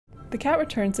The Cat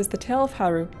Returns is the tale of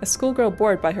Haru, a schoolgirl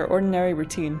bored by her ordinary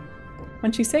routine.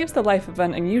 When she saves the life of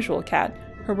an unusual cat,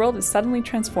 her world is suddenly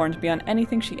transformed beyond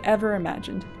anything she ever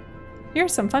imagined. Here are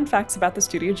some fun facts about the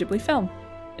Studio Ghibli film.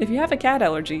 If you have a cat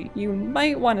allergy, you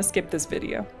might want to skip this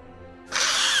video.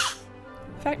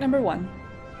 Fact number 1.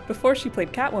 Before she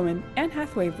played Catwoman, Anne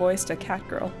Hathaway voiced a cat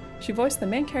girl. She voiced the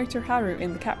main character Haru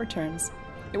in The Cat Returns.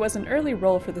 It was an early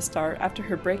role for the star after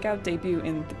her breakout debut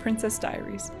in The Princess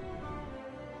Diaries.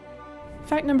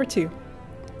 Fact number 2.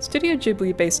 Studio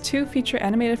Ghibli based 2 feature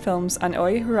animated films on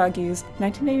Oi Hiragi's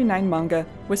 1989 manga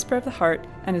Whisper of the Heart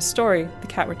and his story The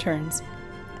Cat Returns.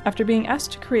 After being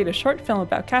asked to create a short film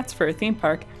about cats for a theme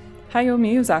park, Hayao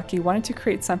Miyazaki wanted to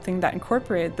create something that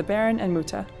incorporated the Baron and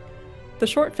Muta. The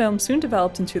short film soon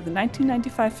developed into the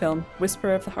 1995 film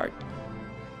Whisper of the Heart.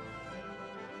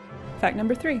 Fact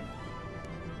number 3.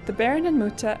 The Baron and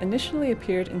Muta initially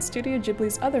appeared in Studio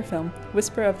Ghibli's other film,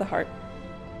 Whisper of the Heart.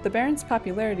 The Baron's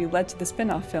popularity led to the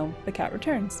spin-off film, The Cat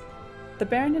Returns. The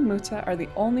Baron and Muta are the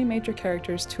only major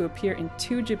characters to appear in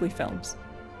 2 Ghibli films.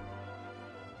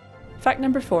 Fact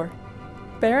number 4.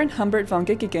 Baron Humbert von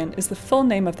Gigigen is the full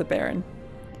name of the Baron.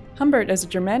 Humbert is a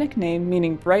Germanic name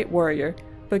meaning bright warrior,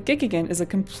 but Gigigen is a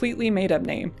completely made-up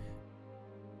name.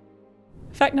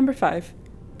 Fact number 5.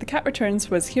 The Cat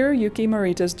Returns was Hiroyuki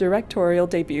Morita's directorial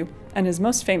debut and his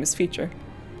most famous feature.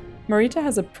 Morita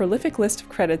has a prolific list of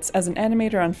credits as an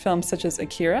animator on films such as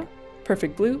Akira,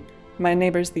 Perfect Blue, My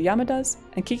Neighbors the Yamadas,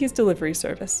 and Kiki's Delivery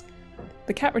Service.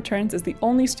 The Cat Returns is the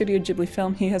only Studio Ghibli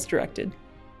film he has directed.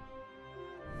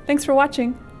 Thanks for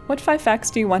watching! What 5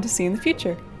 facts do you want to see in the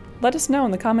future? Let us know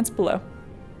in the comments below.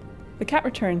 The Cat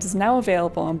Returns is now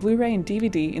available on Blu-ray and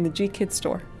DVD in the GKIDS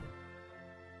store.